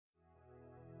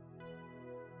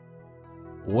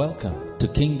Welcome to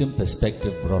Kingdom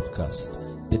Perspective Broadcast,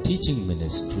 the teaching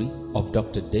ministry of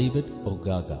Dr. David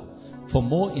Ogaga. For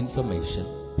more information,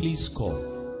 please call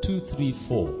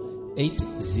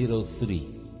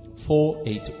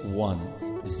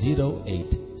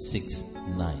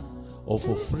 234-803-481-0869. Or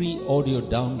for free audio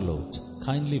downloads,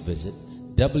 kindly visit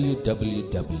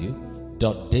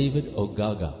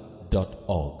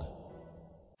www.davidogaga.org.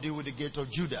 Deal with the gate of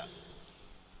Judah.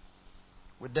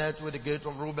 We dealt with the gate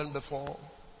of Reuben before.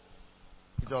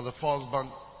 It was the firstborn.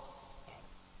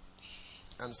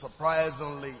 And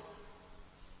surprisingly,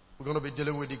 we're going to be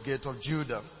dealing with the gate of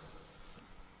Judah.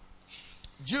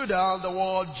 Judah, the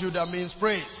word Judah means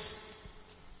praise.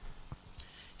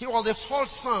 He was the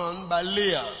first son by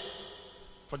Leah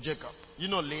for Jacob. You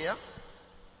know Leah?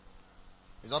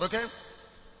 Is that okay?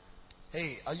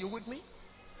 Hey, are you with me?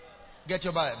 Get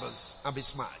your Bibles and be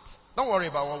smart. Don't worry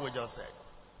about what we just said.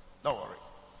 Don't worry.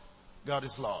 God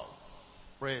is love.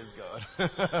 Praise God.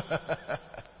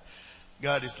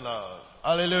 God is love.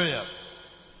 Hallelujah.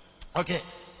 Okay.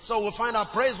 So we'll find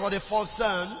out praise for the first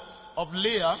son of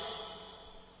Leah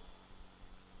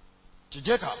to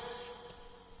Jacob.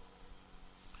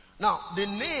 Now, the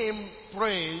name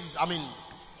praise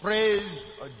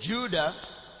Judah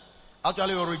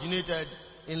actually originated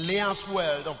in Leah's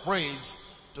word of praise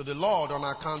to the Lord on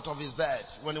account of his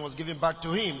birth when it was given back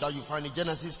to him, that you find in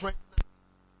Genesis 20.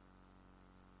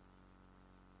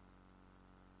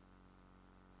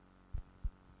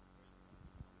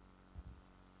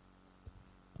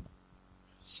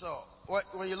 So,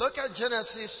 when you look at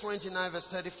Genesis 29 verse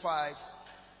 35,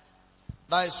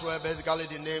 that is where basically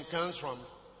the name comes from.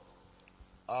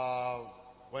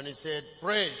 When it said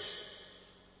praise,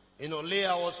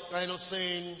 Leah was kind of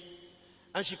saying,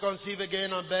 and she conceived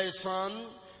again and bare a son,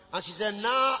 and she said,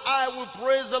 now I will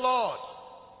praise the Lord.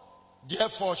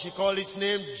 Therefore she called his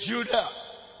name Judah.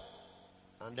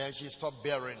 And then she stopped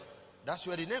bearing. That's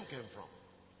where the name came from.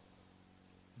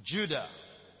 Judah,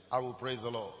 I will praise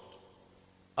the Lord.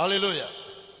 Hallelujah.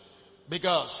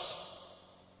 Because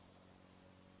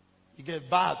he gave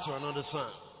birth to another son.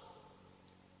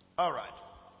 All right.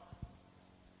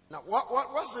 Now,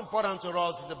 what's important to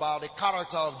us is about the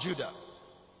character of Judah.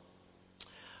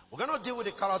 We're going to deal with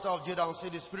the character of Judah and see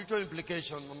the spiritual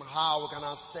implication on how we can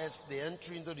assess the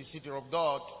entry into the city of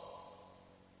God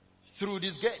through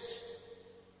this gate.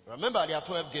 Remember, there are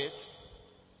 12 gates.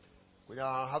 We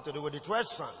have to do with the 12th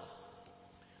son.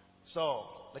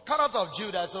 So, the character of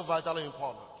Judah is so vitally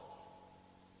important.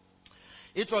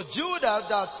 It was Judah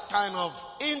that kind of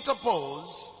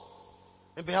interposed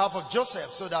in behalf of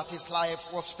Joseph so that his life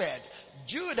was spared.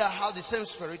 Judah had the same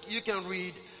spirit. You can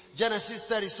read Genesis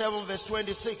 37 verse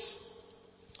 26.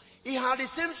 He had the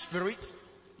same spirit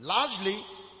largely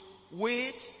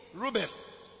with Reuben.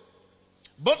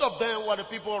 Both of them were the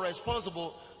people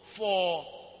responsible for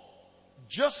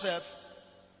Joseph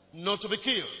not to be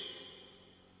killed.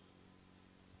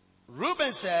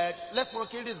 Reuben said, let's not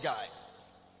kill this guy.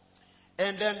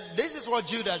 And then this is what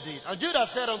Judah did. And Judah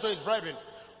said unto his brethren,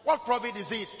 what profit is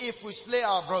it if we slay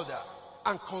our brother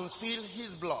and conceal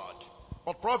his blood?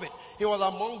 What profit? He was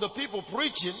among the people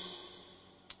preaching.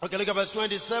 Okay, look at verse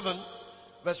 27.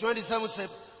 Verse 27 said,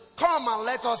 come and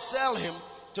let us sell him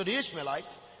to the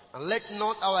Ishmaelite, and let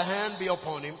not our hand be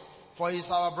upon him, for he is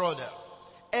our brother,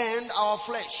 and our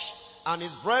flesh. And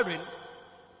his brethren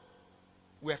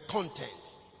were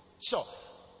content. So,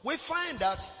 we find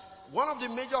that one of the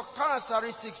major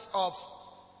characteristics of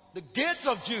the gates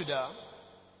of Judah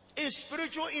is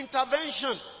spiritual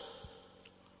intervention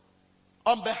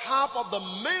on behalf of the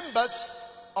members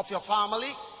of your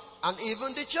family and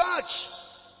even the church.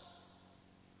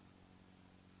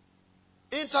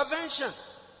 Intervention.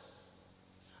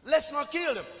 Let's not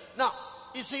kill them. Now,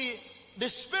 you see, the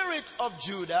spirit of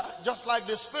Judah, just like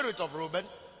the spirit of Reuben,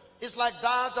 is like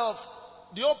that of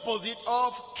the opposite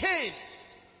of Cain.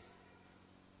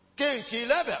 Cain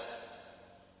killed Abel.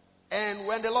 And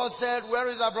when the Lord said, where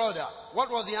is our brother?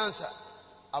 What was the answer?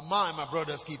 Am I my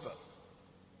brother's keeper?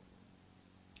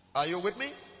 Are you with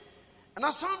me? And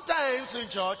now sometimes in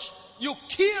church, you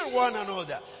kill one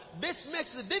another. This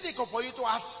makes it difficult for you to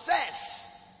assess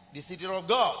the city of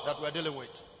God that we're dealing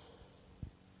with.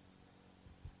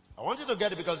 I want you to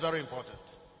get it because it's very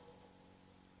important.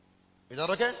 Is that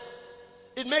okay?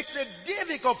 It makes it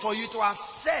difficult for you to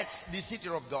assess the city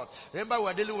of God. Remember,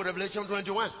 we're dealing with Revelation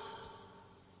 21.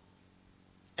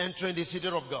 Entering the city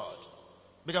of God.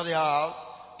 Because they have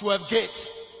 12 gates.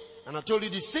 And I told you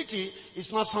the city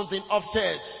is not something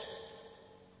upstairs.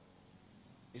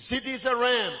 The city is a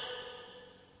realm.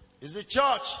 It's a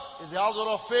church. It's the household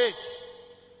of faith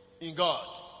in God.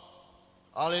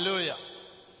 Hallelujah.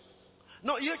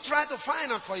 No, you try to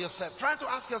find out for yourself. Try to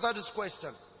ask yourself this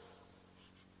question.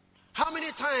 How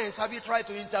many times have you tried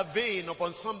to intervene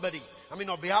upon somebody,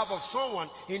 on behalf of someone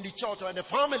in the church or in the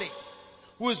family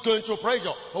who is going through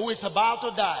pressure, or who is about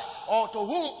to die, or to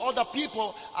whom other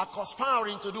people are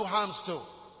conspiring to do harms to?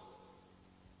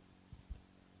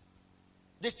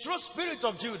 The true spirit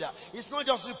of Judah is not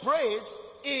just the praise,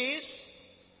 is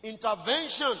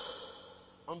intervention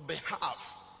on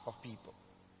behalf of people.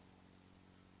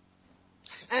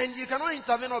 And you cannot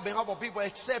intervene on behalf of people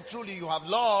except truly you have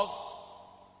love.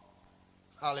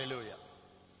 Hallelujah.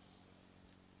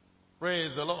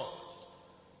 Praise the Lord.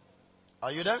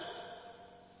 Are you there?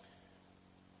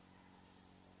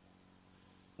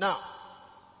 Now,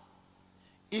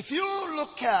 if you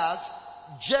look at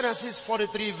Genesis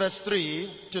 43 verse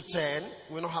 3 to 10,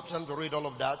 we don't have time to read all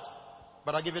of that,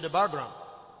 but I'll give you the background.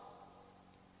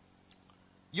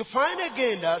 You find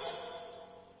again that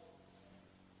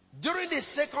during the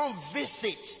second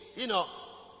visit,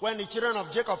 when the children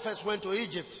of Jacob first went to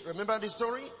Egypt, remember the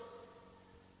story?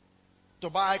 To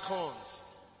buy corns.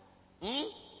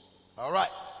 All right.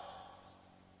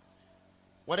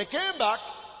 When they came back,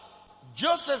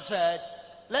 Joseph said,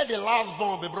 let the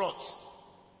lastborn be brought.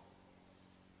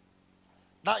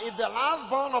 Now, if the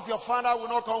lastborn of your father will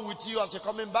not come with you as you're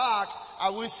coming back, I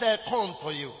will sell corn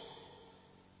for you.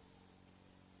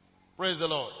 Praise the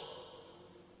Lord.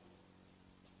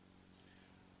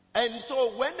 And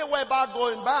so when they were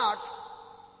going back,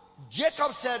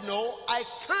 Jacob said, no, I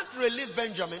can't release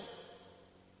Benjamin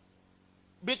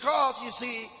because, you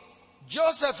see,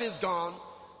 Joseph is gone.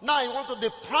 Now you want to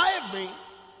deprive me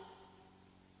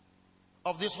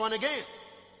of this one again.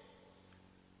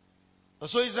 And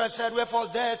so Israel said, wherefore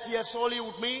death here solely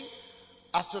with me,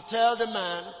 as to tell the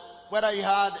man whether he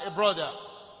had a brother.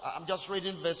 I'm just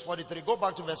reading verse 43. Go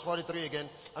back to verse 43 again.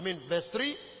 Verse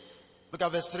 3. Look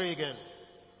at verse 3 again.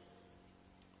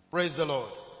 Praise the Lord.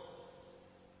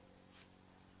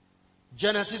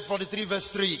 Genesis 43 verse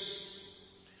 3.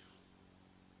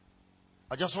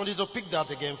 I just wanted to pick that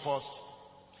again first.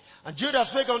 And Judah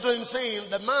spake unto him, saying,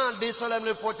 the man did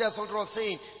solemnly protest unto us,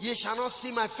 saying, ye shall not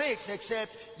see my face,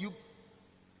 except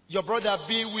your brother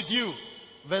be with you.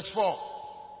 Verse 4.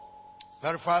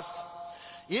 Very fast.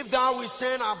 If thou wilt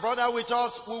send our brother with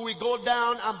us, we will go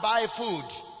down and buy food.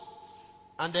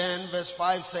 And then verse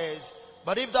 5 says,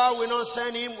 but if thou wilt not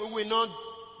send him, we will not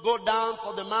go down,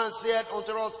 for the man said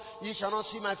unto us, ye shall not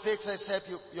see my face, except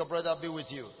your brother be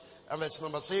with you. And verse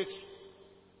number 6,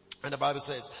 and the Bible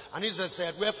says, and Israel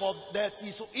said, wherefore that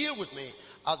is so ill with me,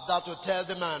 as thou to tell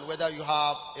the man whether you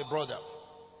have a brother.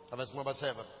 And verse number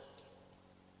 7.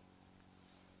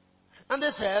 And they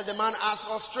said, the man asked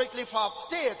us strictly for our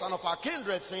state and of our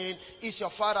kindred, saying, is your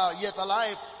father yet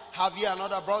alive? Have ye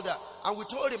another brother? And we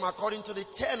told him according to the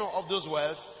tenor of those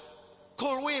words.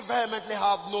 Could we vehemently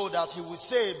have known that he would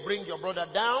say, bring your brother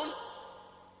down?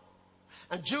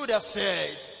 And Judah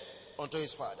said unto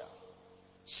his father,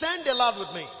 send the lad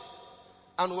with me,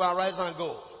 and we'll arise and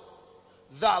go,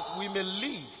 that we may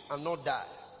live and not die,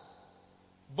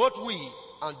 both we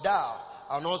and thou,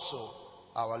 and also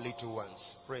our little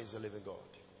ones. Praise the living God.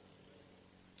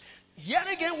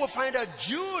 Yet again we find that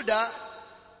Judah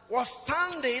was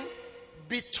standing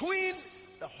between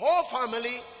the whole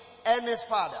family and his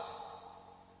father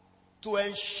to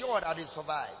ensure that he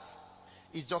survived.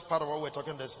 It's just part of what we're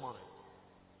talking this morning.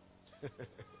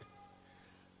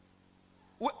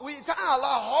 we can't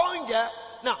allow hunger.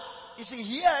 Now, you see,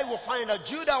 here we'll find that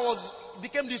Judah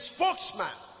became the spokesman.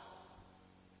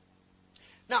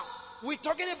 Now, we're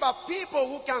talking about people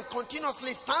who can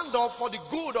continuously stand up for the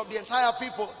good of the entire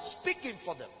people, speaking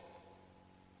for them.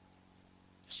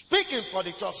 Speaking for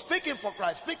the church, speaking for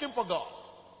Christ, speaking for God.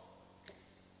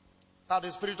 That's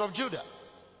the spirit of Judah.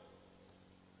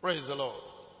 Praise the Lord.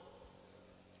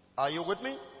 Are you with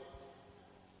me?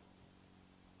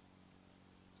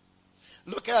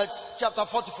 Look at chapter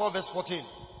 44 verse 14.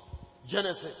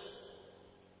 Genesis.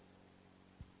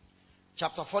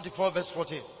 Chapter 44 verse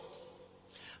 14.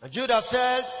 And Judah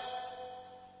said,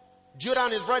 Judah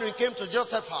and his brethren came to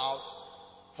Joseph's house,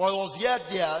 for he was yet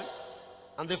there,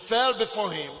 and they fell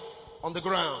before him on the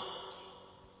ground.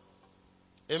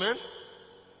 Amen.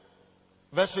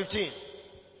 Verse 15.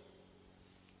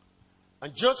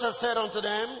 And Joseph said unto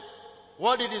them,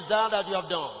 what it is that you have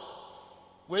done?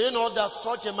 Will you know that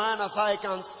such a man as I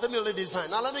can similarly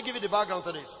design? Now let me give you the background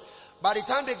to this. By the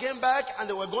time they came back and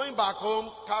they were going back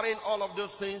home, carrying all of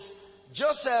those things,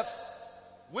 Joseph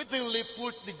wittingly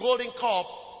put the golden cup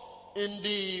in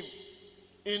the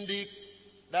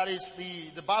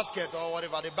basket or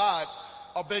whatever, the bag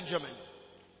of Benjamin.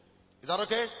 Is that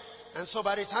okay? And so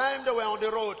by the time they were on the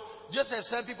road, Joseph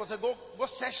sent people, said, go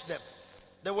search them.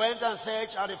 They went and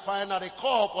searched, and they found that a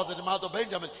cup was in the mouth of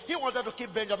Benjamin. He wanted to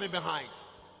keep Benjamin behind.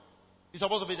 He's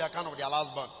supposed to be the account of their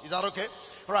last born. Is that okay?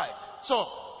 Right. So,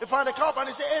 he found the cup and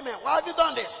he said, hey man, why have you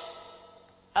done this?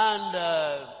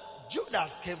 And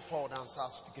Judas came forward and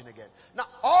started speaking again. Now,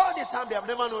 all this time they have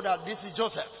never known that this is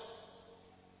Joseph.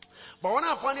 But what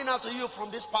I'm pointing out to you from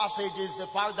this passage is the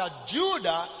fact that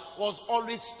Judah was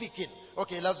always speaking.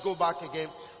 Okay, let's go back again.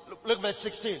 Look verse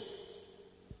 16.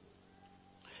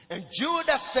 And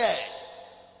Judah said,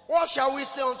 what shall we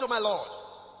say unto my Lord?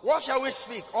 What shall we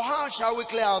speak? Or how shall we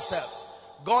clear ourselves?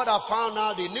 God hath found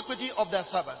out the iniquity of their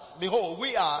servant. Behold,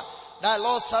 we are thy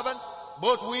Lord's servant,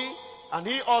 both we and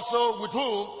he also with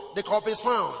whom the cup is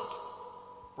found.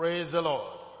 Praise the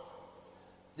Lord.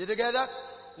 Did you get that?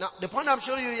 Now, the point I'm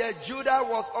showing you here, Judah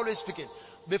was always speaking.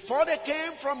 Before they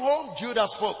came from home, Judah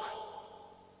spoke.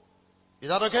 Is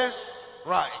that okay?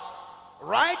 Right.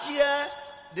 Right here,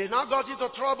 they now got into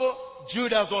trouble.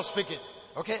 Judah was speaking.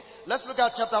 Okay? Let's look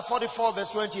at chapter 44 verse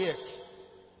 28.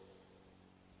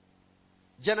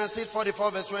 Genesis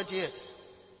 44 verse 28.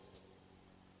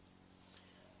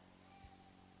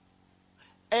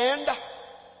 And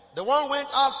the one went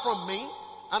out from me,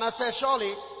 and I said,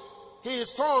 surely he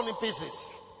is torn in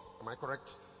pieces. Am I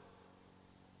correct?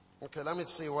 Okay, let me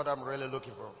see what I'm really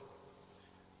looking for.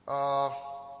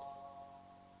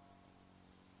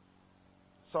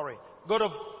 Sorry. Go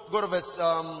to verse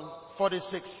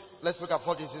 46. Let's look at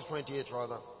 46, 28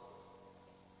 rather.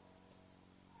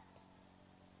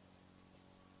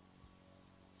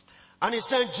 And he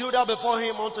sent Judah before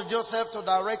him unto Joseph to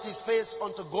direct his face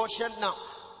unto Goshen. Now,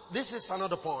 this is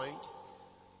another point.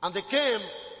 And they came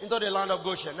into the land of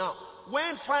Goshen. Now,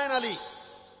 when finally,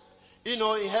 he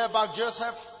heard back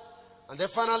Joseph, and then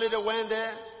finally they went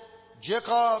there,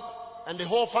 Jacob and the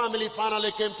whole family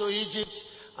finally came to Egypt,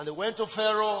 and they went to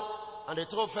Pharaoh, and they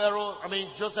told Pharaoh,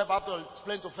 Joseph had to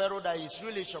explain to Pharaoh that his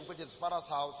relation, which is his father's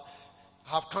house,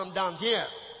 have come down here.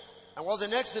 And what's the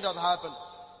next thing that happened?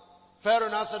 Pharaoh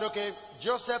now said, okay,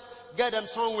 Joseph, get them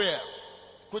somewhere,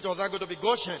 which was not going to be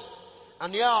Goshen.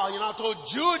 And yeah, he now told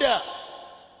Judah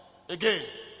again.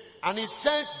 And he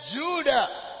sent Judah.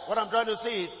 What I'm trying to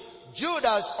say is,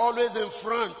 Judah is always in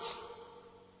front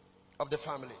of the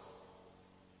family.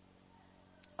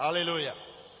 Hallelujah.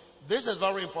 This is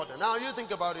very important. Now you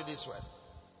think about it this way.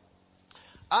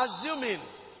 Assuming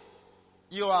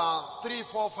you are 3,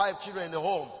 4, 5 children in the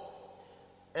home,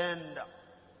 and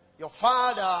your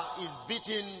father is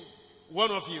beating one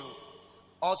of you,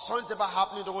 or something ever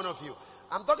happening to one of you.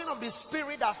 I'm talking of the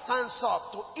spirit that stands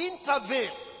up to intervene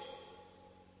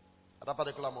at that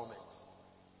particular moment.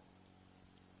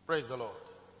 Praise the Lord.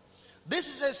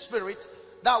 This is a spirit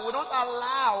that will not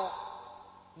allow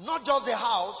not just the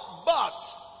house, but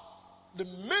the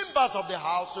members of the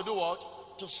house to do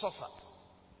what? To suffer.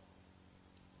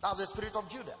 That's the spirit of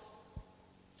Judah.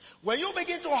 When you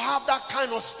begin to have that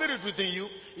kind of spirit within you,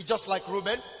 it's just like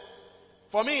Reuben.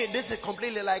 For me, this is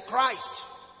completely like Christ.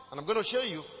 And I'm going to show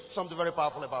you something very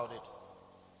powerful about it.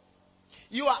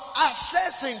 You are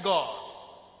assessing God.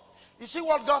 You see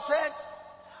what God said?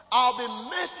 I'll be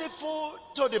merciful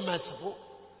to the merciful.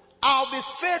 I'll be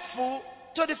faithful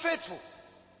to the faithful.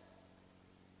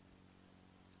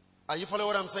 Are you following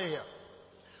what I'm saying here?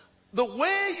 The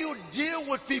way you deal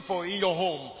with people in your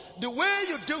home, the way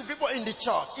you deal with people in the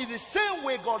church is the same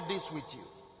way God deals with you.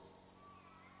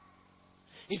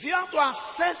 If you have to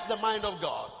assess the mind of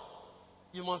God,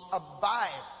 you must abide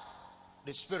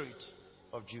the spirit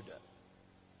of Judah.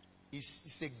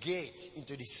 It's a gate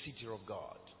into the city of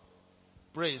God.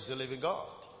 Praise the living God.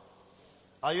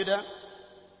 Are you there?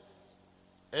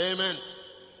 Amen.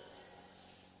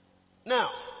 Now,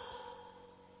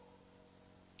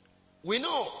 we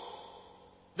know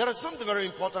there is something very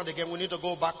important again. We need to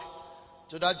go back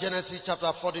to that Genesis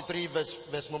chapter 43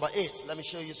 verse number 8. Let me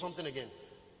show you something again,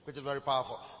 which is very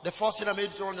powerful. The first thing I made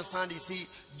you to understand, you see,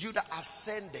 Judah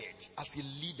ascended as a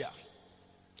leader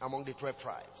among the 12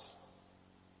 tribes.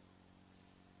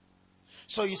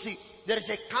 So you see, there is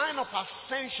a kind of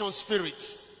ascension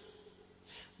spirit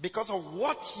because of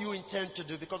what you intend to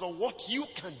do, because of what you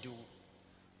can do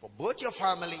for both your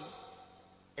family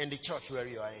and the church where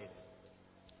you are in.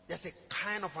 There's a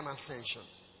kind of an ascension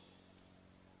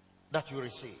that you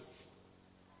receive.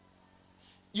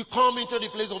 You come into the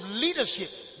place of leadership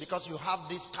because you have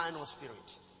this kind of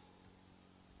spirit.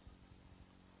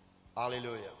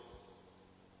 Hallelujah.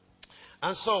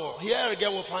 And so, here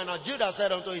again we'll find out, Judah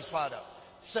said unto his father,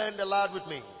 send the lad with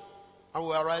me, and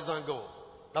we'll arise and go,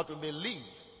 that we may live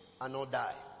and not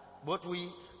die, both we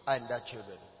and their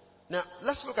children. Now,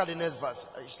 let's look at the next verse.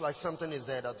 It's like something is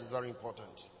there that is very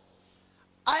important.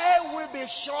 I be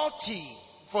surety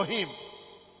for him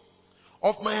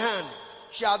of my hand,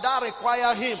 shall thou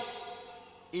require him.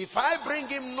 If I bring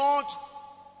him not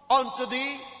unto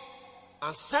thee,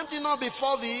 and send him not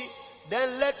before thee,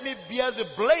 then let me bear the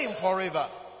blame forever.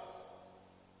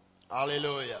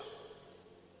 Hallelujah.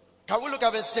 Can we look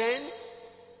at verse 10?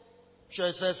 Sure,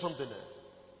 it says something there.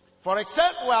 For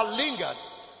except we have lingered,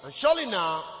 and surely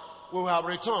now we will have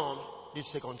returned this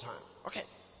second time. Okay.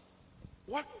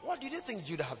 What did you think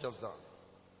Judah have just done?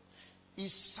 He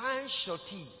signed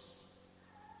surety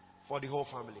for the whole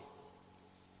family.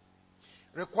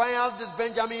 Required this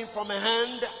Benjamin from my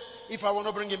hand if I want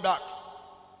to bring him back.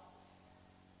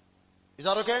 Is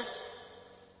that okay?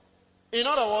 In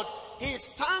other words, he is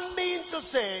standing to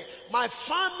say, my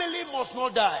family must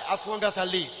not die as long as I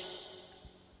live.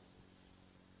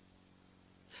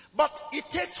 But it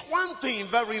takes one thing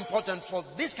very important for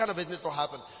this kind of business to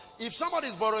happen. If somebody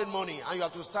is borrowing money and you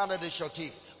have to stand at the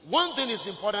surety, one thing is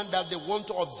important that they want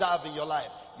to observe in your life,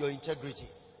 your integrity.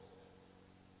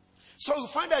 So you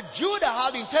find that Judah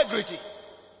had integrity.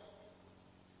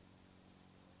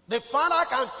 The father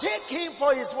can take him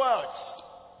for his words.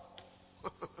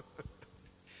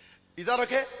 Is that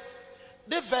okay?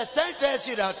 The verse 10 tells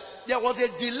you that there was a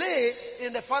delay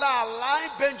in the father allowing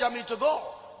Benjamin to go.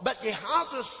 But he has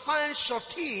to sign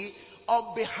surety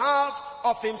on behalf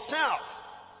of himself.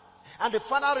 And the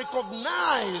father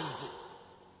recognized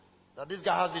that this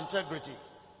guy has integrity.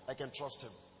 I can trust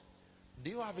him.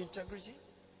 Do you have integrity?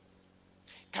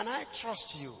 Can I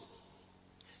trust you?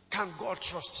 Can God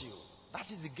trust you? That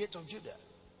is the gate of Judah.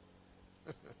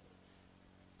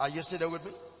 Are you still there with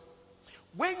me?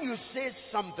 When you say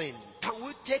something, can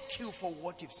we take you for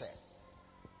what you've said?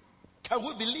 Can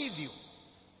we believe you?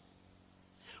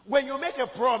 When you make a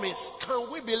promise, can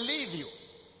we believe you?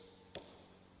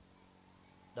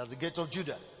 That's the gate of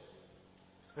Judah.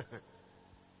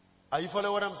 Are you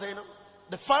following what I'm saying now?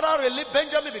 The father relieved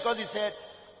Benjamin because he said,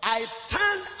 I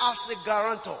stand as a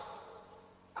guarantor.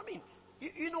 I mean,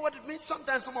 you know what it means?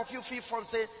 Sometimes some of you feel from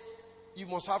say, you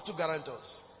must have two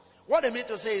guarantors. What they mean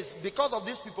to say is, because of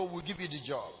these people, we'll give you the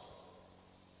job.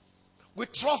 We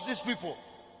trust these people.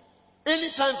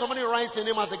 Anytime somebody writes a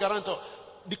name as a guarantor,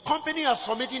 the company is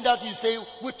submitting that you say,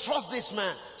 we trust this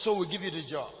man, so we'll give you the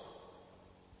job.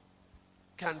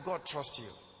 Can God trust you?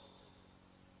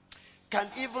 Can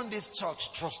even this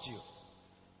church trust you?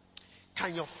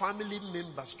 Can your family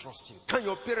members trust you? Can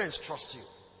your parents trust you?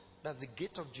 That's the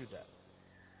gate of Judah.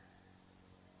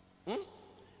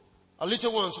 A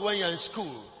little ones, when you're in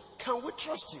school, can we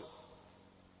trust you?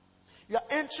 You are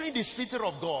entering the city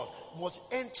of God, must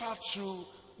enter through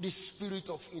the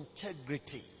spirit of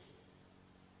integrity.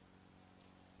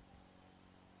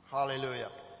 Hallelujah.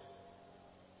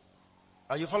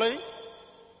 Are you following?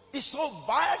 It's so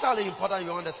vitally important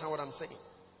you understand what I'm saying.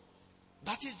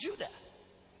 That is Judah.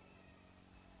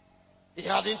 He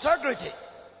had integrity.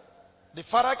 The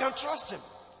father can trust him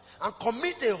and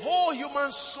commit a whole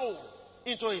human soul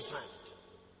into his hand.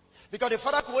 Because the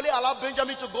father could only allow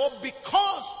Benjamin to go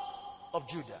because of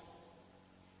Judah.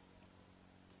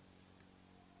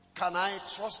 Can I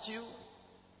trust you?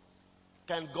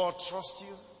 Can God trust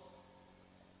you?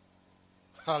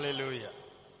 Hallelujah.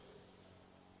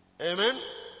 Amen.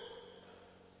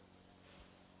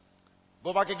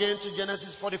 Go back again to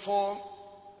Genesis 44,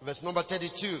 verse number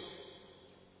 32.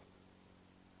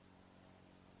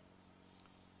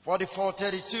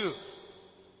 44:32.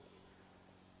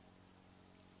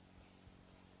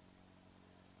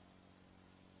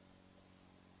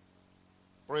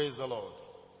 Praise the Lord.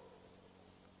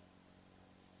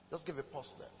 Just give a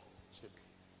pause there.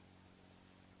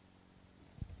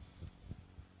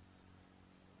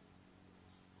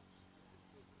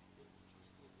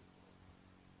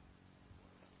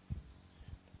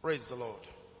 Praise the Lord.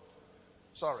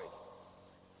 Sorry.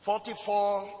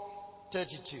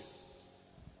 44:32.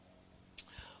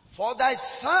 For thy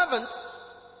servant,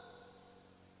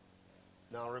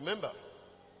 now remember,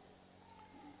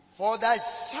 for thy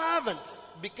servant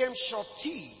became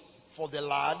surety for the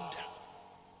lad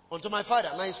unto my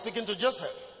father. Now he's speaking to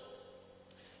Joseph,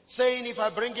 saying, if I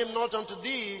bring him not unto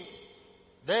thee,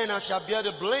 then I shall bear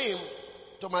the blame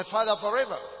to my father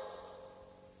forever.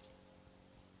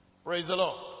 Praise the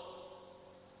Lord.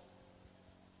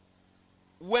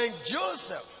 When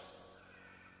Joseph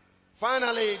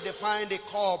finally they find a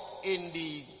cup in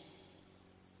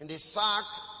the sack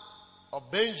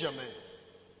of Benjamin,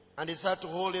 and they start to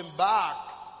hold him back,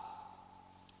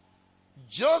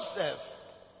 Joseph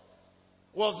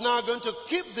was now going to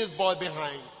keep this boy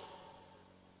behind.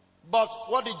 But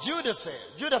what did Judah say?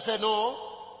 Judah said, no,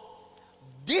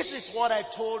 this is what I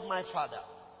told my father.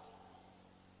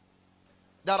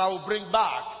 that I will bring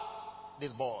back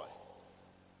this boy.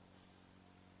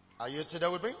 Are you still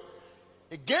there with me?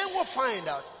 Again, we'll find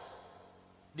out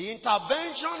the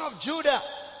intervention of Judah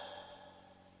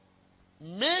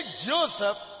made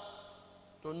Joseph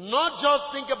to not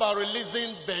just think about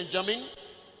releasing Benjamin,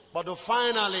 but to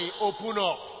finally open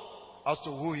up as to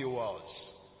who he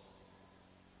was.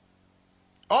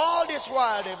 All this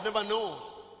while, they've never known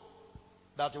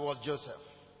that it was Joseph.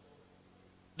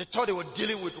 They thought they were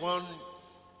dealing with one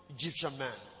Egyptian man.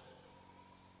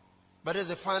 But there's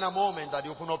a final moment that he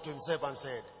opened up to himself and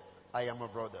said, I am a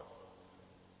brother.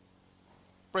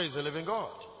 Praise the living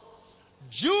God.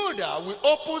 Judah will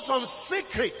open some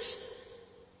secrets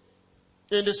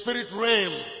in the spirit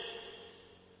realm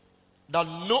that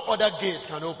no other gate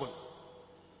can open.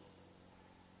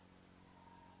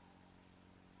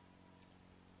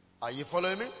 Are you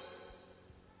following me?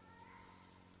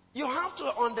 You have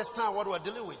to understand what we're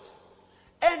dealing with.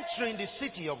 Entering the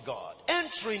city of God,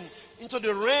 entering into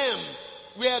the realm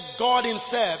where God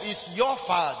himself is your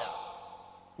Father,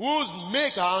 whose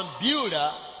maker and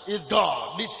builder is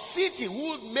God. The city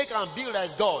whose maker and builder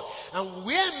is God. And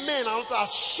where men are not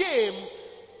ashamed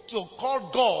to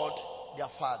call God their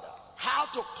Father. How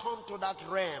to come to that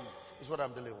realm is what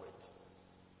I'm dealing with.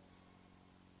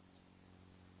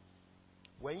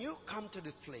 When you come to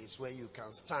this place where you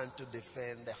can stand to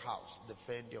defend the house,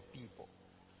 defend your people,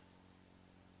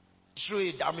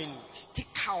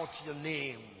 stick out your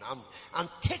name and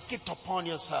take it upon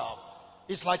yourself.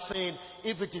 It's like saying,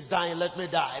 if it is dying, let me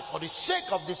die for the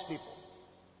sake of these people.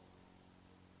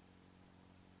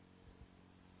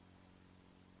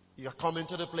 You are coming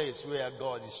to the place where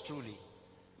God is truly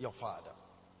your Father.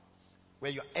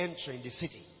 Where you're entering the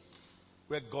city.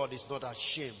 Where God is not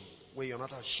ashamed. Where you're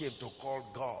not ashamed to call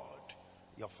God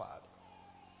your Father.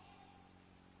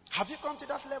 Have you come to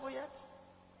that level yet?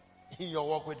 In your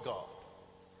walk with God?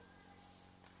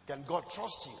 Can God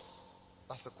trust you?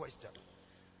 That's the question.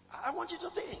 I want you to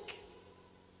think.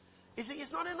 You see,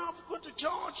 it's not enough to go to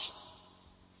church.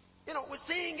 We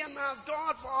sing and ask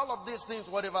God for all of these things,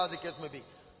 whatever the case may be.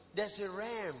 There's a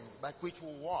realm by which we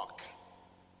walk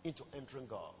into entering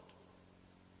God.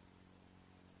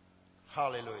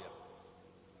 Hallelujah.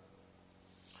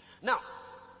 Now,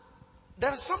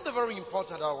 there is something very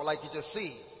important that I would like you to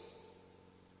see.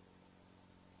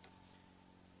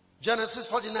 Genesis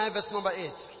 49 verse number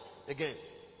 8. Again.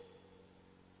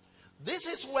 This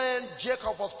is when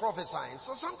Jacob was prophesying.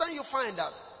 So sometimes you find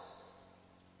that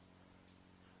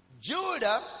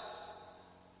Judah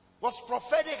was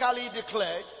prophetically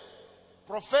declared,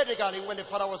 prophetically when the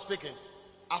father was speaking,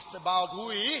 asked about who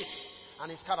he is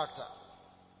and his character.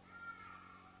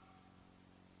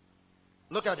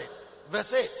 Look at it.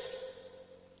 Verse 8.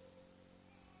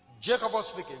 Jacob was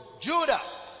speaking. Judah,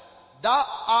 thou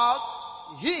art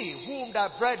he whom thy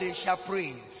brethren shall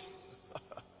praise.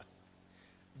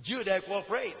 Judah equal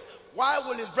praise. Why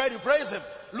will his brethren praise him?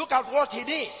 Look at what he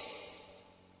did.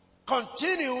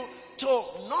 Continue to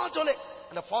not only,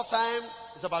 and the first time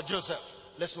is about Joseph.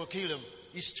 Let's not kill him.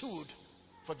 He stood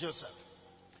for Joseph.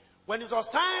 When it was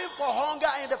time for hunger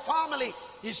in the family,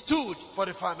 he stood for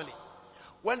the family.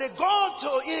 When they go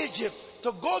to Egypt,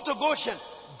 to go to Goshen,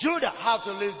 Judah had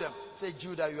to lead them. Say,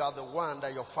 Judah, you are the one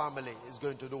that your family is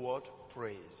going to do what?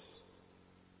 Praise.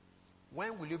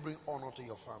 When will you bring honor to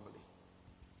your family?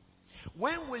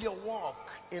 When will your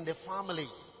walk in the family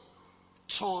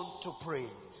turn to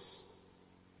praise?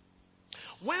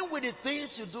 When will the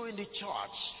things you do in the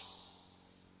church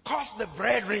cause the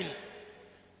brethren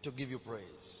to give you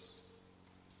praise?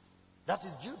 That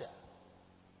is Judah.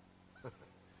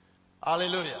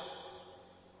 Hallelujah.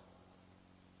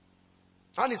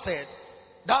 And he said,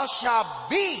 thou shalt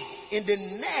be in the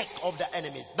neck of the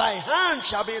enemies. Thy hand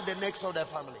shall be in the necks of their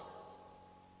family.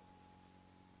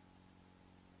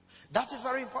 That is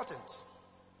very important.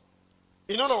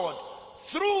 In other words,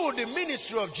 through the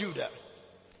ministry of Judah,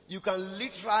 you can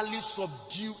literally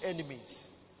subdue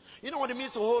enemies. You know what it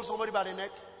means to hold somebody by the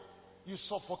neck? You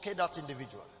suffocate that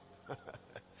individual.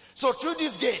 So through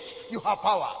this gate, you have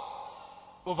power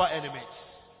over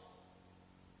enemies.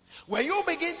 When you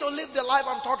begin to live the life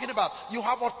I'm talking about, you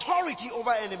have authority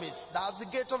over enemies. That's the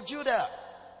gate of Judah.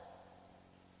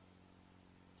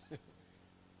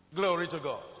 Glory to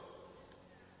God.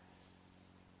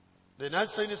 The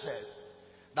next thing it says,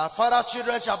 thy father's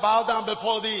children shall bow down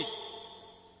before thee.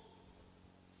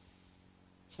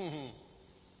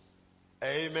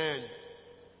 Amen.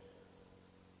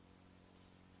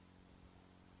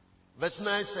 Verse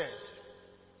 9 says,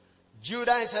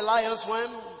 Judah is a lion's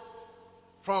whelp.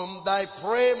 From thy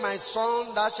prey, my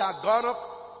son, thou shalt guard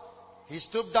up. He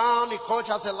stooped down, he crouched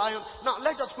as a lion. Now,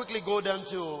 let's just quickly go down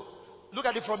to Look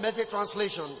at it from Message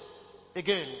translation.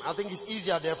 Again, I think it's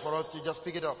easier there for us to just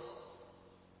pick it up.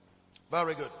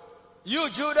 Very good. You,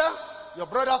 Judah, your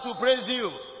brothers will praise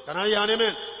you. Can I hear an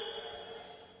amen?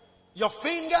 Your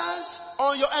fingers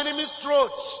on your enemy's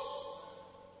throats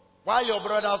while your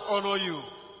brothers honor you.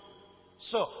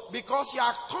 So, because you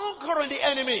are conquering the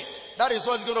enemy, that is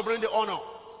what's going to bring the honor.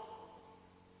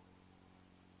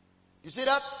 You see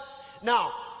that?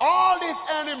 Now, all these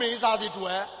enemies, as it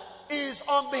were, is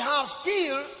on behalf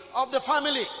still of the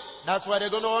family. That's why they're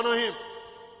going to honor him.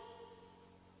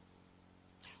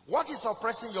 What is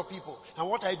oppressing your people? And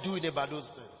what are you doing about those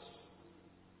things?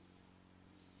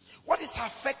 What is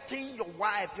affecting your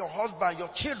wife, your husband, your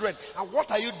children? And what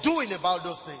are you doing about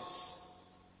those things?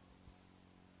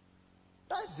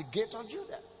 That is the gate of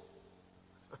Judah.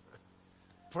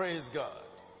 Praise God.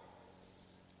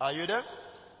 Are you there?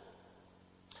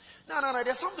 No.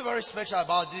 There's something very special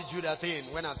about this Judah thing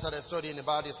when I started studying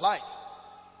about his life.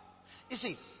 You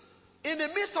see, in the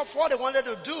midst of what they wanted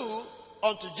to do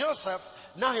unto Joseph,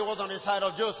 now he was on the side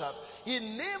of Joseph. He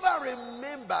never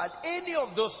remembered any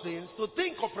of those things to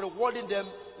think of rewarding them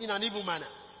in an evil manner.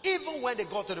 Even when they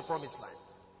got to the promised land,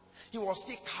 he was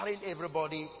still carrying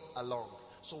everybody along.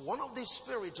 So one of the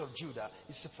spirits of Judah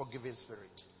is a forgiving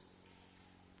spirit.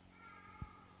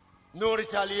 No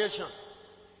retaliation.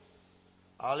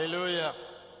 Hallelujah.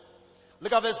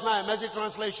 Look at verse 9, Message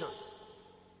translation.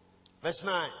 Verse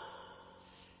 9.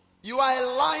 You are a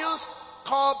lion's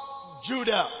cub,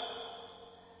 Judah.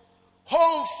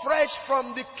 Home fresh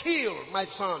from the kill, my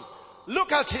son.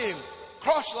 Look at him,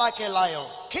 crushed like a lion,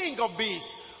 king of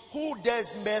beasts. Who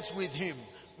dares mess with him?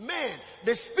 Man,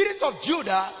 the spirit of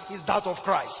Judah is that of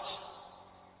Christ.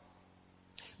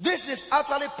 This is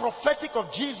actually prophetic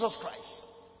of Jesus Christ,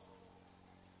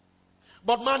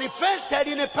 but manifested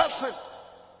in a person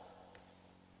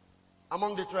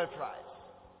among the 12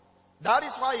 tribes. That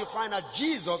is why you find that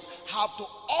Jesus had to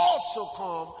also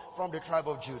come from the tribe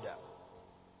of Judah,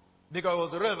 because it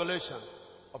was the revelation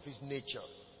of his nature.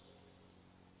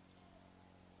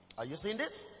 Are you seeing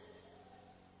this?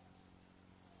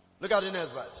 Look at the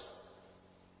next verse.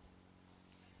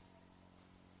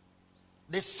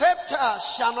 The scepter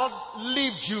shall not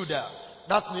leave Judah.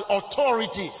 That's the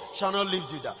authority shall not leave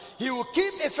Judah. He will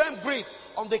keep a firm grip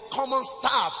on the common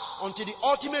staff until the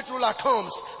ultimate ruler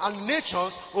comes and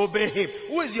nations obey him.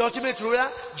 Who is the ultimate ruler?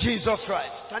 Jesus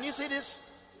Christ. Can you see this?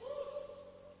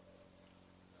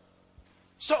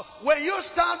 So when you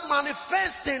start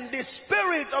manifesting the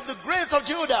spirit of the grace of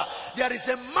Judah, there is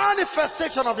a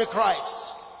manifestation of the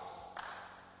Christ.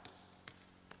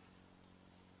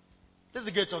 This is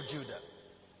the gate of Judah.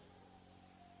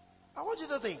 I want you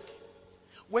to think,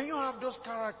 when you have those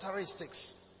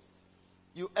characteristics,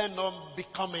 you end up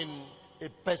becoming a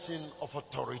person of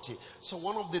authority. So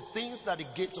one of the things that the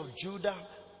gate of Judah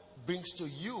brings to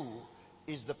you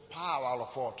is the power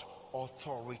of what?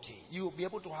 Authority. You'll be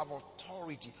able to have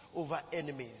authority over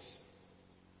enemies.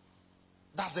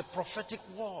 That's the prophetic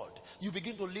word. You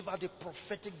begin to live out the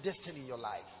prophetic destiny in your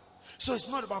life. So it's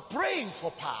not about praying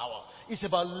for power. It's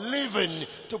about living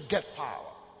to get power.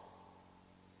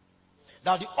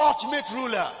 That the ultimate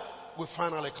ruler will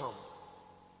finally come.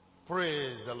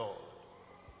 Praise the Lord.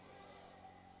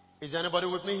 Is anybody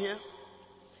with me here?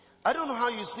 I don't know how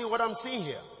you see what I'm seeing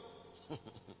here.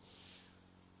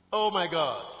 Oh my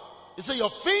God. You say your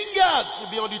fingers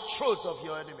will be on the throats of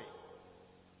your enemy.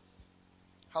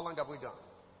 How long have we gone?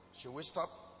 Should we stop?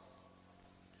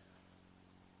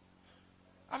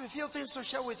 I have a few things to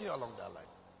share with you along that line.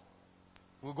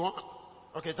 We'll go on.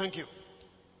 Okay, thank you.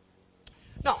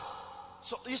 Now,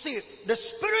 so you see, the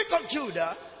spirit of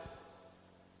Judah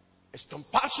is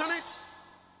compassionate,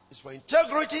 it's for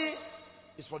integrity,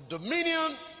 it's for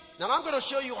dominion. Now I'm going to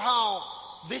show you how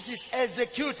this is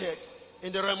executed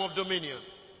in the realm of dominion.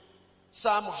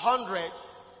 Psalm 100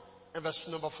 and verse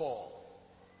number 4.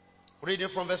 Reading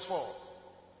from verse 4.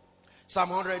 Psalm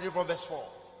 100 reading from verse 4.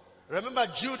 Remember,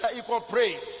 Judah equal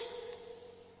praise.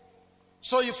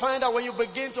 So you find that when you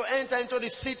begin to enter into the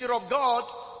city of God,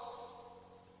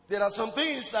 there are some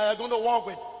things that you're going to walk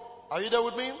with. Are you there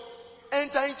with me?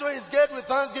 Enter into his gate with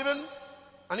thanksgiving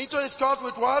and into his court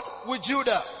with what? With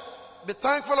Judah. Be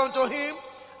thankful unto him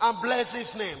and bless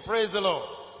his name. Praise the Lord.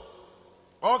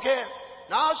 Okay.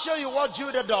 Now I'll show you what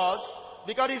Judah does,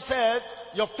 because he says,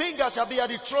 your finger shall be at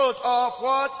the throat of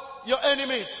what? Your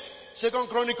enemies. 2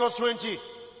 Chronicles 20.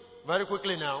 Very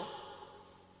quickly now.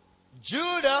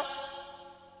 Judah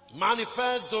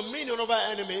manifests dominion over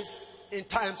enemies in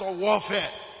times of warfare.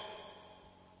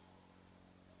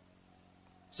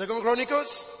 2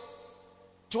 Chronicles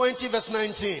 20 verse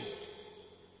 19.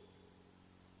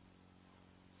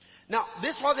 Now,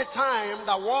 this was a time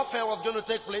that warfare was going to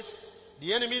take place.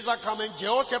 The enemies are coming.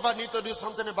 Jehoshaphat needs to do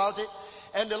something about it.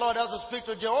 And the Lord has to speak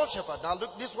to Jehoshaphat. Now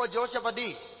look, this is what Jehoshaphat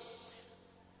did.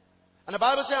 And the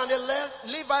Bible says, and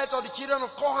the Levites of the children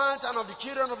of Kohath and of the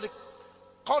children of the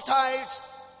Kohathites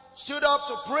stood up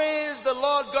to praise the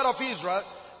Lord God of Israel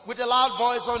with a loud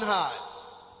voice on high.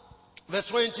 Verse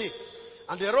 20.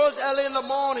 And they rose early in the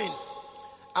morning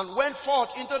and went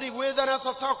forth into the wilderness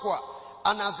of Tekoa.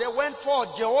 And as they went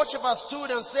forth, Jehoshaphat stood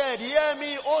and said, hear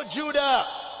me, O Judah.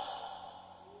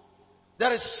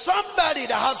 There is somebody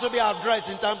that has to be addressed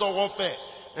in terms of warfare.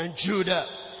 And Judah.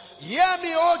 Hear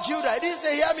me, O Judah. He didn't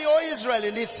say, hear me, O Israel,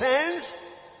 in this sense.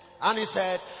 And he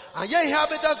said, and ye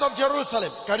inhabitants of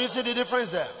Jerusalem. Can you see the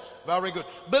difference there? Very good.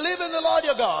 Believe in the Lord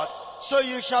your God, so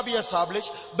you shall be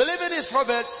established. Believe in his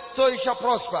prophet, so you shall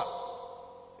prosper.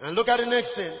 And look at the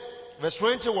next thing. Verse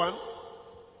 21.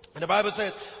 And the Bible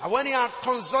says, and when he had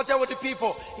consulted with the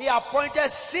people, he appointed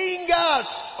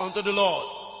singers unto the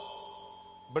Lord.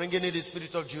 Bringing in the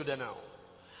spirit of Judah now.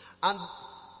 And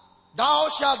thou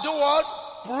shalt do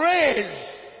what?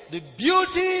 Praise the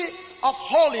beauty of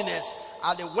holiness.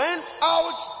 And they went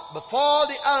out before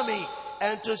the army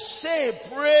and to say,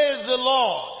 praise the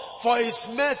Lord, for his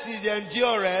mercy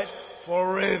endureth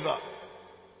forever.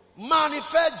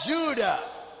 Manifest Judah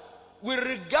with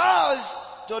regards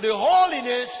to the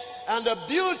holiness and the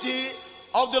beauty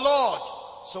of the Lord.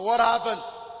 So what happened?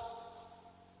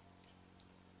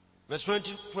 Verse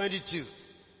 22.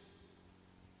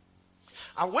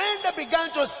 And when they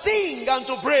began to sing and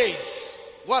to praise,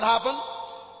 what happened?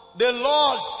 The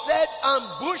Lord set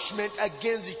ambushment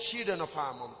against the children of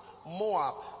Ammon,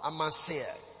 Moab, and Manasseh,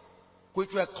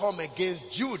 which were come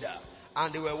against Judah,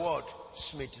 and they were what?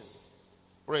 Smitten.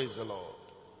 Praise the Lord.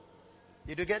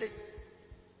 Did you get it?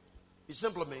 It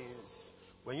simply means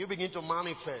when you begin to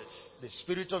manifest the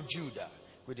spirit of Judah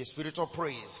with the spirit of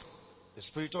praise, the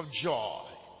spirit of joy,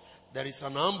 there is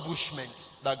an ambushment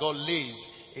that God lays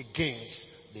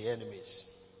against the enemies.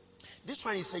 This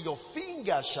one, he said, your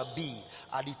finger shall be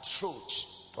at the throat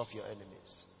of your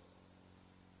enemies.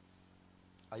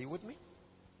 Are you with me?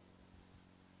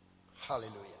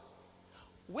 Hallelujah.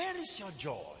 Where is your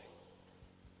joy?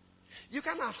 You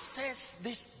can access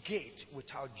this gate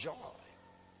without joy.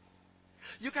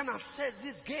 You can access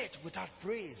this gate without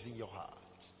praise in your heart.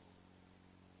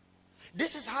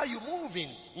 This is how you move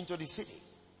into the city.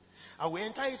 And we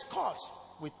enter its courts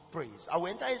with praise. I will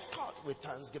enter his court with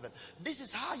thanksgiving. This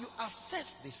is how you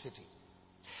access the city.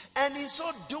 And in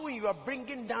so doing, you are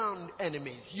bringing down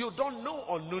enemies you don't know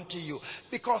unknown to you,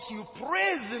 because you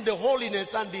praise in the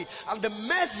holiness and the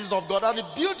mercies of God and the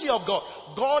beauty of God.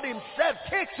 God himself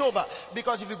takes over,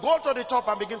 because if you go to the top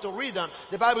and begin to read them,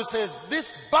 the Bible says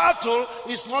this battle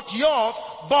is not yours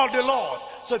but the Lord.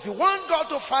 So if you want God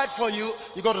to fight for you,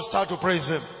 you got to start to praise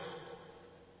him.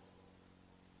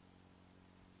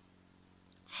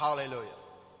 Hallelujah.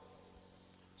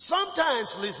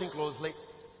 Sometimes, listen closely,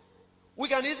 we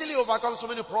can easily overcome so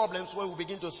many problems when we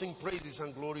begin to sing praises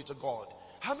and glory to God.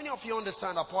 How many of you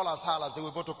understand that Paul and Silas, they were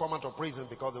able to come out of prison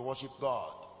because they worship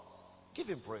God? Give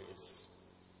him praise.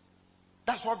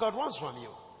 That's what God wants from you.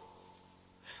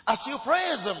 As you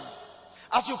praise him,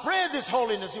 as you praise his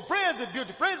holiness, you praise his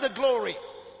beauty, praise the glory.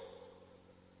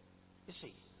 You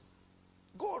see,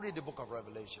 go read the book of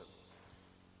Revelation.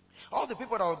 All the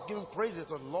people that were giving praises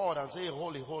to the Lord and saying,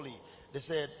 holy, holy, they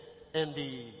said, and the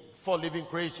four living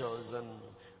creatures. And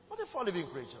what are the four living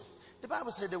creatures? The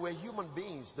Bible said they were human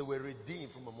beings. They were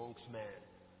redeemed from amongst men.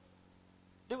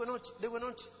 They were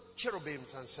not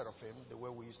cherubims and seraphim, the way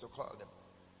we used to call them.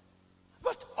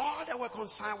 But all they were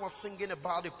concerned was singing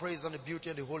about the praise and the beauty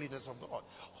and the holiness of God.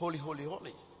 Holy, holy,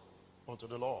 holy unto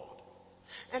the Lord.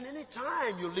 And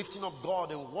anytime you're lifting up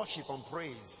God and worship and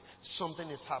praise, something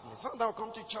is happening. Sometimes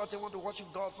come to church and want to worship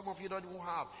God. Some of you don't even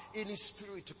have any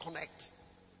spirit to connect.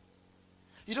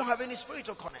 You don't have any spirit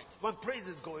to connect when praise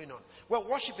is going on, when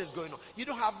worship is going on. You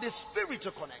don't have the spirit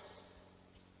to connect.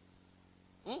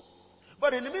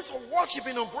 But in the midst of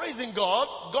worshiping and praising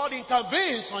God, God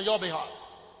intervenes on your behalf.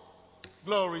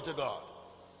 Glory to God.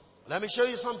 Let me show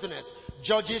you something else.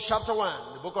 Judges chapter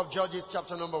 1. The book of Judges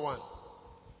chapter number 1.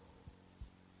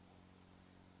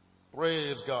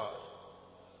 Praise God.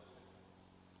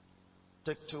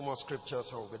 Take two more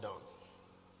scriptures and we'll be done.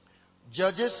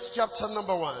 Judges chapter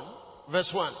number 1,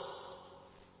 verse 1.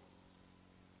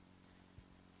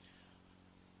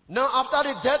 Now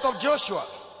after the death of Joshua,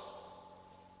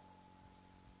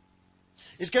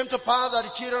 it came to pass that the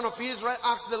children of Israel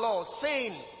asked the Lord,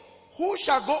 saying, who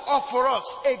shall go up for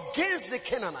us against the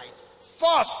Canaanites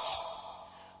first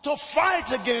to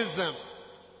fight against them?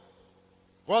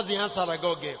 What's the answer that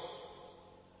God gave?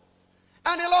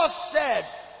 And the Lord said,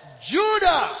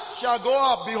 Judah shall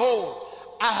go up, behold,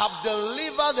 I have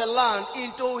delivered the land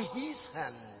into his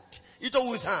hand. Into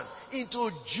whose hand?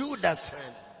 Into Judah's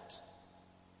hand.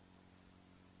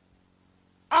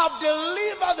 I have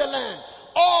delivered the land,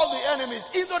 all the enemies,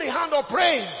 into the hand of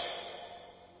praise.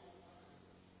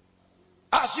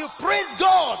 As you praise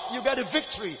God, you get the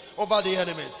victory over the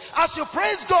enemies. As you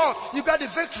praise God, you get the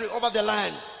victory over the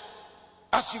land.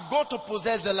 As you go to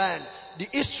possess the land, the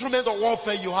instrument of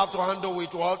warfare you have to handle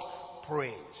with what?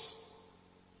 Praise.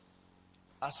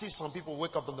 I see some people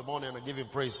wake up in the morning and give him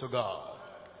praise to God.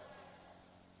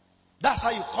 That's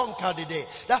how you conquer the day.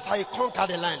 That's how you conquer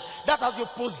the land. That's how you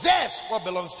possess what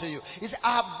belongs to you. He said,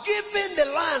 I have given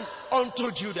the land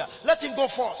unto Judah. Let him go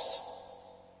first.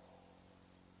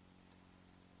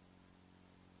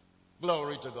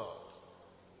 Glory to God.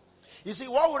 You see,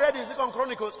 what we read in 2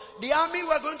 Chronicles, the army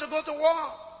were going to go to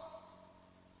war.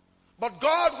 But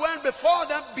God went before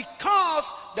them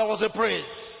because there was a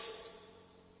praise.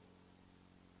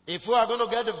 If we are going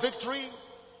to get the victory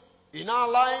in our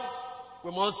lives,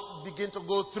 we must begin to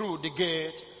go through the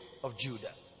gate of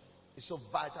Judah. It's so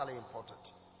vitally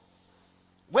important.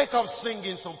 Wake up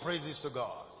singing some praises to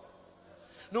God.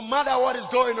 No matter what is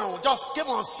going on, just keep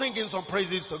on singing some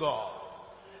praises to God.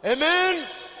 Amen.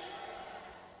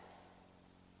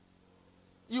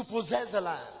 You possess the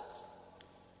land.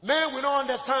 Men will not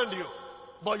understand you,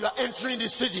 but you are entering the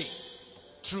city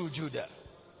through Judah.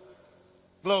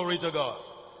 Glory to God.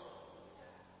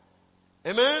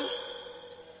 Amen.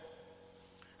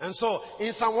 And so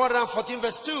in Psalm 114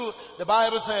 verse 2, the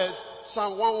Bible says,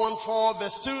 Psalm 114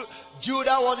 verse 2,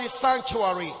 Judah was his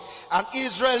sanctuary and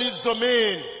Israel his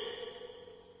domain.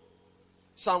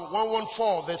 Psalm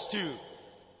 114 verse 2.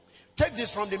 Take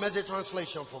this from the Message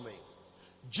translation for me.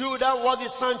 Judah was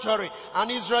his sanctuary and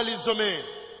Israel his domain.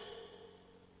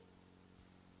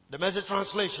 The Message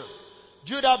translation.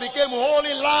 Judah became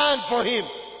holy land for him.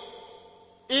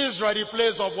 Israel the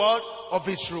place of what? Of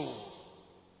his rule.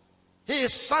 He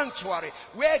is sanctuary,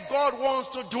 where God wants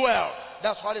to dwell.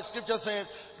 That's why the scripture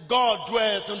says, God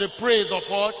dwells in the praise of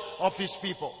what? Of his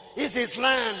people. It's his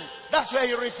land. That's where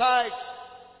he resides.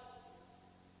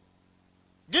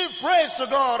 Give praise to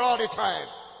God all the time.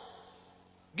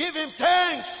 Give him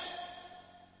thanks.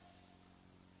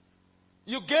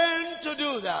 You gain to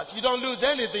do that. You don't lose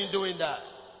anything doing that.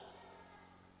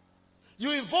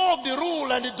 You invoke the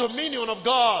rule and the dominion of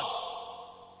God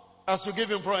as you give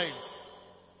him praise.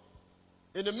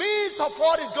 In the midst of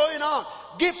what is going on,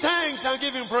 give thanks and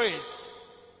give him praise.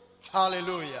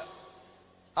 Hallelujah.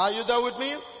 Are you there with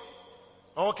me?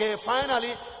 Okay,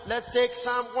 finally, let's take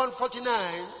Psalm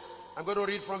 149. I'm going to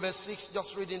read from verse 6,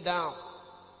 just reading down.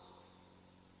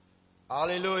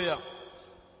 Hallelujah.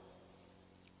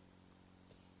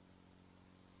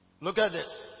 Look at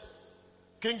this.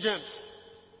 King James.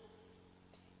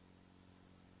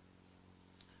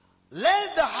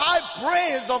 Let the high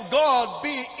praise of God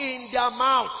be in their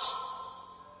mouths.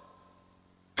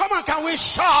 Come on, can we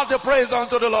shout the praise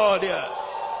unto the Lord here?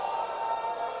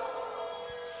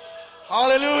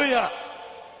 Hallelujah.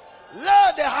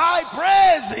 Let the high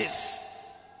praises,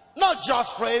 not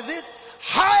just praises,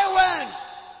 high one,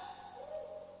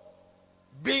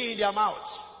 be in their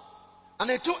mouths. And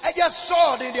a two-edged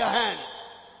sword in their hand.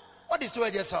 What is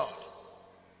two-edged sword?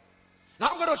 Now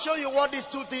I'm going to show you what these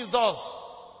two things does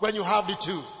when you have the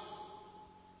two.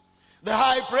 The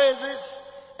high praises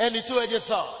and the two-edged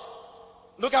sword.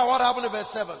 Look at what happened in verse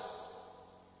 7.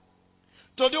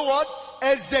 To do what?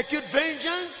 Execute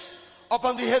vengeance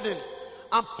upon the heathen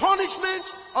and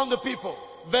punishment on the people.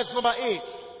 Verse number 8.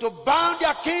 To bound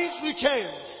their kings with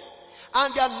chains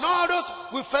and their nobles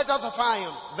with fetters of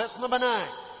iron. Verse number 9.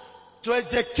 To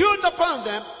execute upon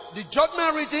them the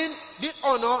judgment written, this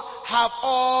honor have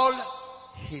all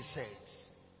his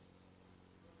saints.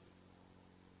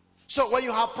 So when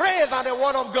you have praise and the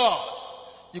word of God,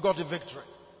 you got the victory.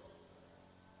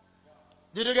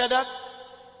 Did you get that?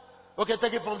 Okay,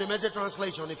 take it from the Message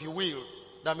translation if you will.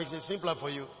 That makes it simpler for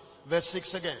you. Verse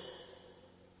 6 again.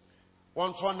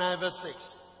 149 verse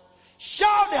 6.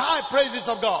 Shout the high praises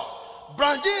of God.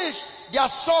 Brandish their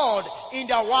sword in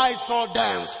their wide sword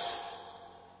dance.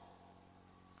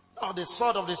 Now the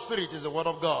sword of the Spirit is the word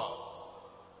of God.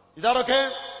 Is that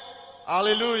okay?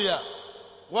 Hallelujah.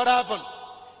 What happened?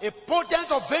 A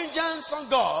portent of vengeance on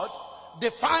God,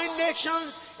 define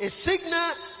nations, a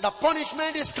signal that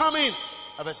punishment is coming.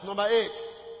 Verse number 8.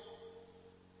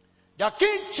 The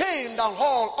king chained and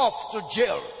hauled off to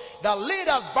jail. The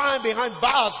leaders bind behind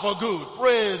bars for good.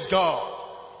 Praise God.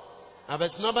 And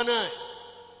verse number 9.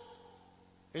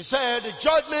 He said, the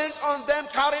judgment on them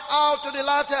carried out to the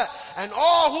latter, and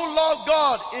all who love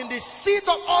God in the seat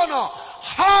of honor.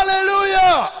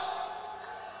 Hallelujah!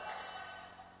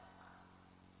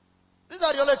 These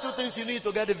are the only two things you need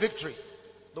to get the victory.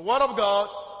 The word of God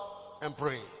and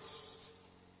praise.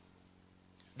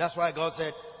 That's why God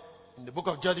said in the book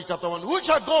of Judges chapter 1, who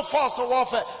shall go first to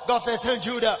warfare? God said, send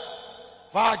Judah,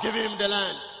 for I give him the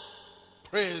land.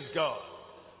 Praise God.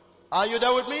 Are you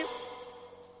there with me?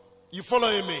 You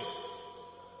following me?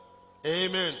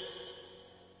 Amen.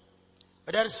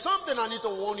 But there is something I need to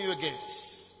warn you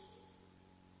against.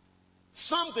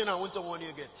 Something I want to warn you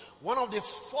against. One of the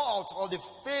faults or the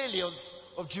failures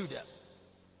of Judah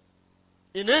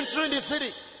in entering the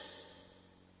city.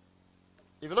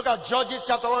 If you look at Judges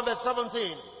chapter 1 verse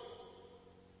 17.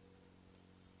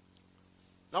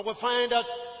 Now we find that,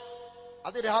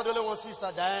 I think they had only one sister,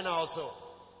 Diana also.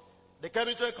 They came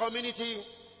into a community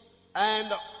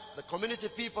and the community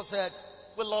people said,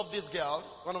 we love this girl.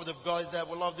 One of the boys said,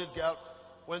 we love this girl.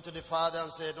 Went to the father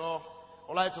and said, oh,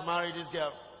 I'd like to marry this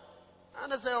girl.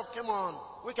 And they said, oh, come on,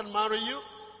 we can marry you.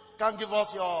 Can't give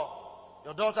us your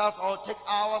daughters or take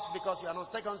ours because you are not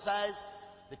circumcised.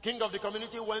 The king of the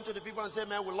community went to the people and said,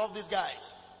 man, we love these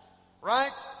guys.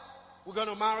 Right? We're going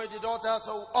to marry the daughter,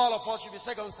 so all of us should be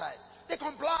circumcised. They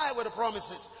comply with the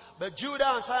promises. But Judah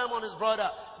and Simon, his brother,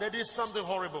 they did something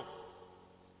horrible.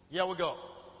 Here we go.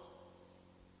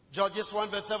 Judges 1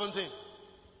 verse 17.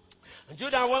 And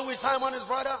Judah went with Simon, his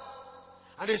brother,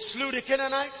 and they slew the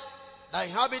Canaanites, the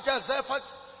inhabitants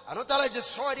thereof, and utterly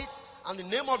destroyed it, and the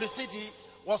name of the city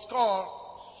was called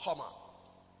Hormah.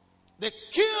 They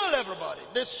killed everybody,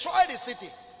 destroyed the city.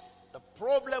 The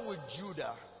problem with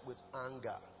Judah, with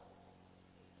anger.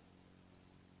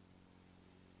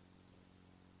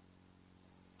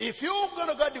 If you're going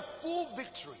to get the full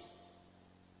victory,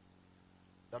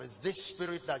 there is this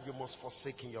spirit that you must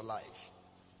forsake in your life.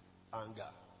 Anger.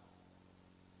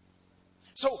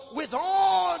 So with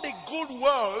all the good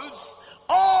words,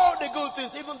 all the good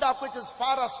things, even that which his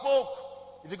father spoke,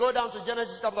 if you go down to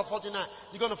Genesis chapter 49,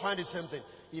 you're going to find the same thing.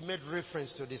 He made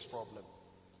reference to this problem.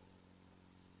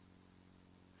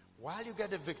 While you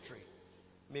get the victory,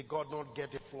 may God not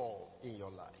get a flaw in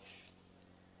your life.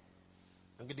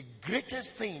 And the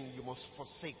greatest thing you must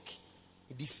forsake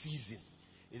in this season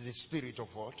is the spirit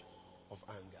of what? Of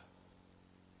anger.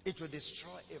 It will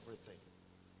destroy everything.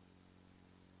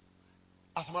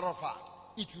 As a matter of fact,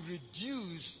 it will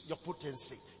reduce your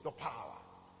potency, your power.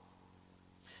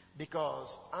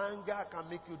 Because anger can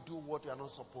make you do what you are not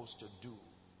supposed to do.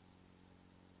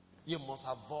 You must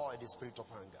avoid the spirit of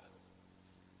anger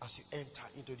as you enter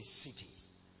into the city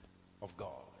of God.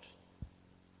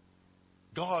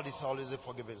 God is always a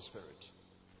forgiving spirit.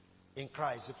 In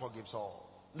Christ, he forgives all.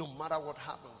 No matter what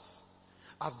happens,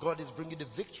 as God is bringing the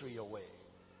victory your way,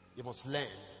 you must learn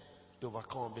to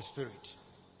overcome the spirit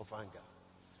of anger.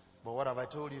 But what have I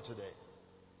told you today?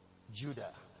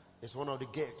 Judah is one of the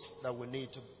gates that we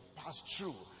need to pass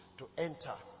through to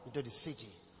enter into the city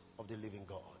of the living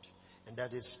God. And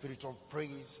that is spirit of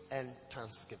praise and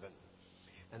thanksgiving.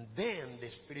 And then the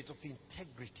spirit of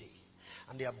integrity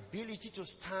and the ability to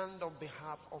stand on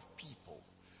behalf of people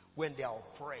when they are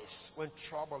oppressed, when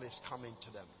trouble is coming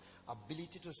to them.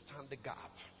 Ability to stand the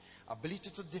gap. Ability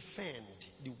to defend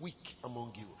the weak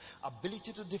among you.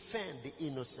 Ability to defend the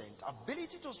innocent.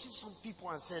 Ability to see some people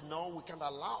and say, no, we can't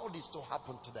allow this to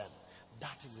happen to them.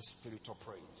 That is the spirit of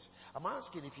praise. I'm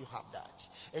asking if you have that.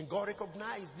 And God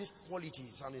recognizes these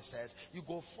qualities and he says, you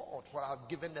go forth for I've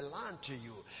given the land to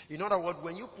you. In other words,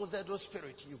 when you possess those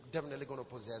spirits, you're definitely going to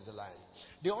possess the land.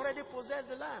 They already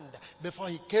possessed the land before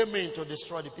he came in to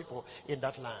destroy the people in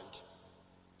that land.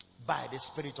 By the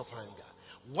spirit of anger.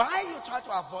 Why you try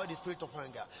to avoid the spirit of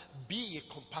anger? Be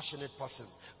a compassionate person.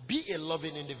 Be a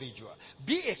loving individual.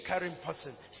 Be a caring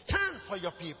person. Stand for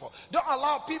your people. Don't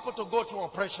allow people to go through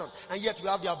oppression and yet you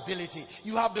have the ability.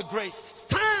 You have the grace.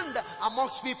 Stand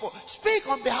amongst people. Speak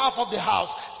on behalf of the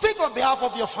house. Speak on behalf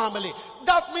of your family.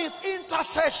 That means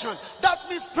intercession. That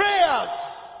means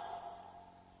prayers.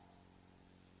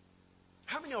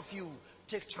 How many of you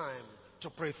take time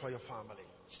to pray for your family?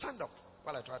 Stand up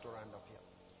while I try to round up here.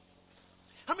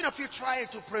 How many of you try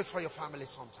to pray for your family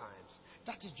sometimes?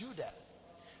 That is Judah.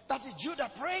 That is Judah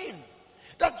praying.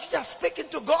 That Judah speaking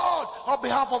to God on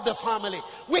behalf of the family.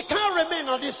 We can't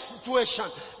remain in this situation.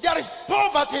 There is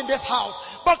poverty in this house.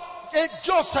 But a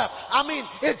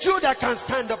Judah can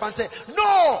stand up and say,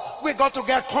 no, we got to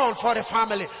get corn for the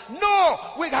family. No,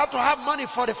 we have to have money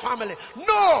for the family.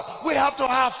 No, we have to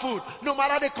have food. No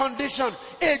matter the condition,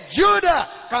 a Judah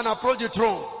can approach the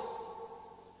throne.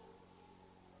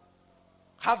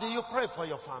 How do you pray for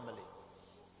your family?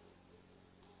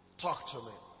 Talk to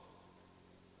me.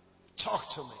 Talk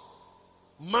to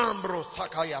me. Mambro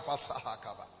sakaya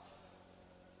pasahakaba.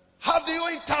 How do you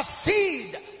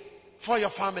intercede for your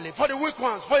family, for the weak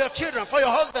ones, for your children, for your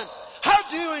husband? How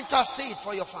do you intercede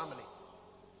for your family?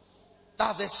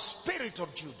 That's the spirit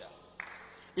of Judah.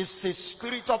 It's a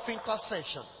spirit of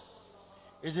intercession.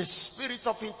 It's a spirit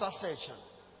of intercession.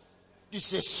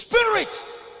 It's a spirit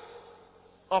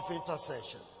of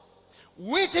intercession.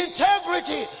 With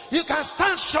integrity, you can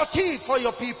stand surety for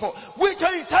your people. With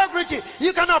your integrity,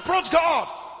 you can approach God,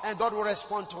 and God will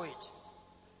respond to it.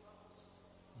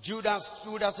 Judah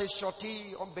stood as a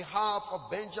surety on behalf of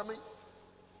Benjamin,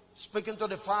 speaking to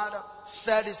the father,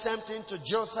 said the same thing to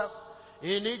Joseph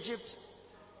in Egypt.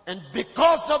 And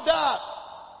because of that,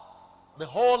 the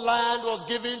whole land was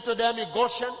given to them in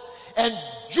Goshen, and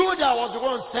Judah was the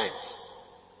one sent.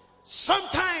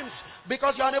 Sometimes,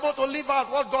 because you are unable to live out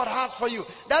what God has for you,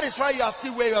 that is why you are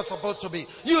still where you are supposed to be.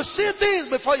 You see things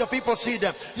before your people see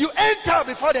them. You enter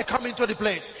before they come into the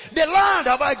place. The land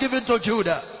have I given to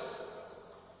Judah.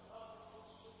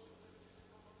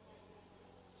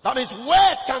 That means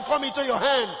weight can come into your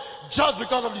hand just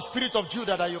because of the spirit of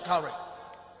Judah that you carry.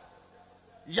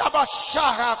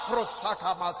 Yabashaha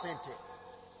prosaka masente.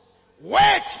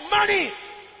 Weight, money,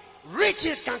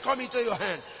 riches can come into your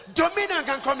hand. Dominion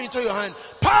can come into your hand.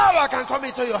 Power can come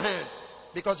into your hand.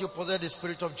 Because you possess the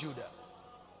spirit of Judah.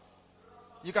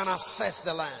 You can access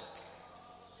the land.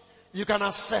 You can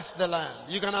access the land.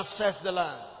 You can access the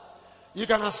land. You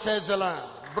can access the land.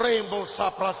 Brainbow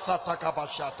sapra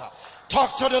satakabashata.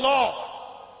 Talk to the Lord.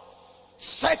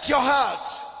 Set your heart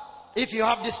if you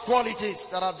have these qualities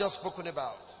that I've just spoken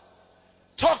about.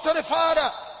 Talk to the Father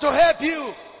to help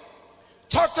you.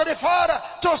 Talk to the Father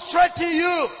to strengthen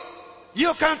you.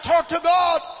 You can talk to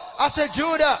God as a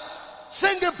Judah,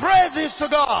 singing praises to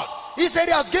God. He said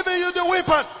he has given you the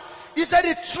weapon. He said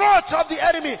the throat of the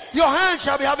enemy, your hand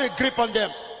shall be having a grip on them.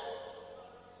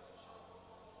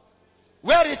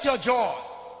 Where is your joy?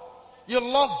 You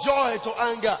lost joy to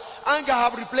anger. Anger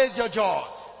have replaced your joy.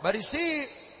 But you see,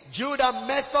 Judah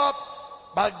messed up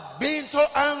by being so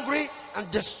angry and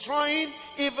destroying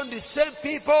even the same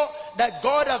people that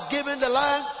God has given the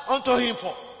land unto him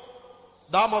for.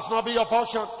 That must not be your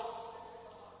portion.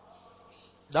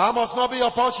 That must not be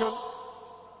your portion.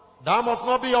 That must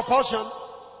not be your portion.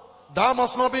 That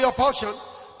must not be your portion.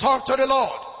 Talk to the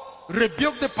Lord.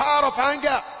 Rebuke the power of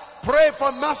anger. Pray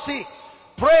for mercy.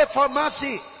 Pray for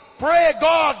mercy. Pray,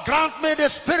 God, grant me the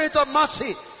spirit of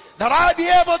mercy, that I be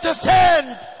able to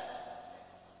stand,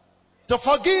 to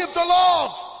forgive the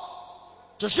Lord,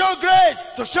 to show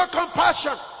grace, to show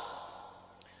compassion.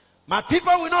 My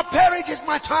people will not perish in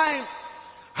my time.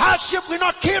 Hardship will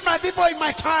not kill my people in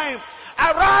my time.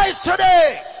 I rise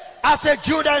today as a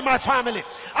Judah in my family.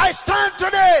 I stand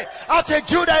today as a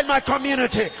Judah in my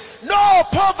community. No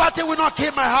poverty will not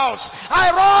kill my house. I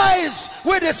rise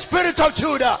with the spirit of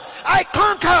Judah. I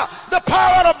conquer the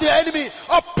power of the enemy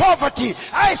of poverty.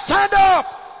 I stand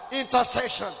up.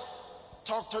 Intercession.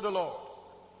 Talk to the Lord.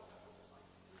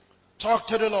 Talk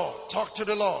to the Lord. Talk to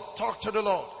the Lord. Talk to the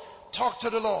Lord. Talk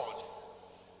to the Lord.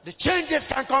 The changes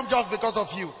can come just because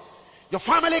of you. Your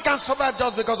family can survive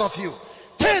just because of you.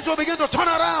 Things will begin to turn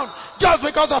around just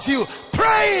because of you.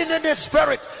 Praying in the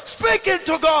spirit, speaking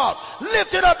to God,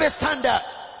 lifting up a standard.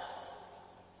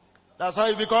 That's how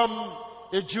you become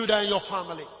a Judah in your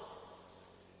family.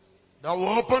 That will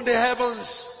open the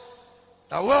heavens,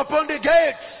 that will open the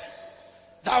gates,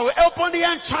 that will open the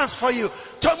entrance for you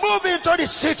to move into the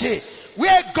city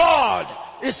where God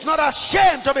is not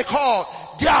ashamed to be called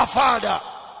their Father.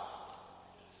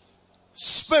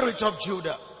 Spirit of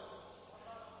Judah.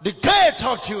 The gate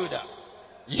of Judah.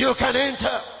 You can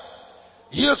enter.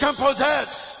 You can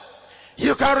possess.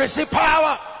 You can receive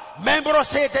power. Members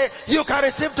say that you can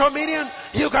receive dominion.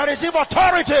 You can receive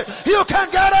authority. You can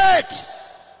get it.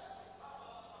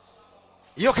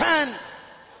 You can.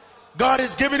 God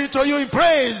is giving it to you in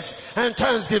praise and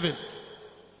thanksgiving.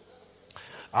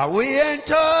 And we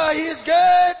enter his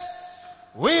gate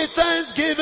with thanksgiving.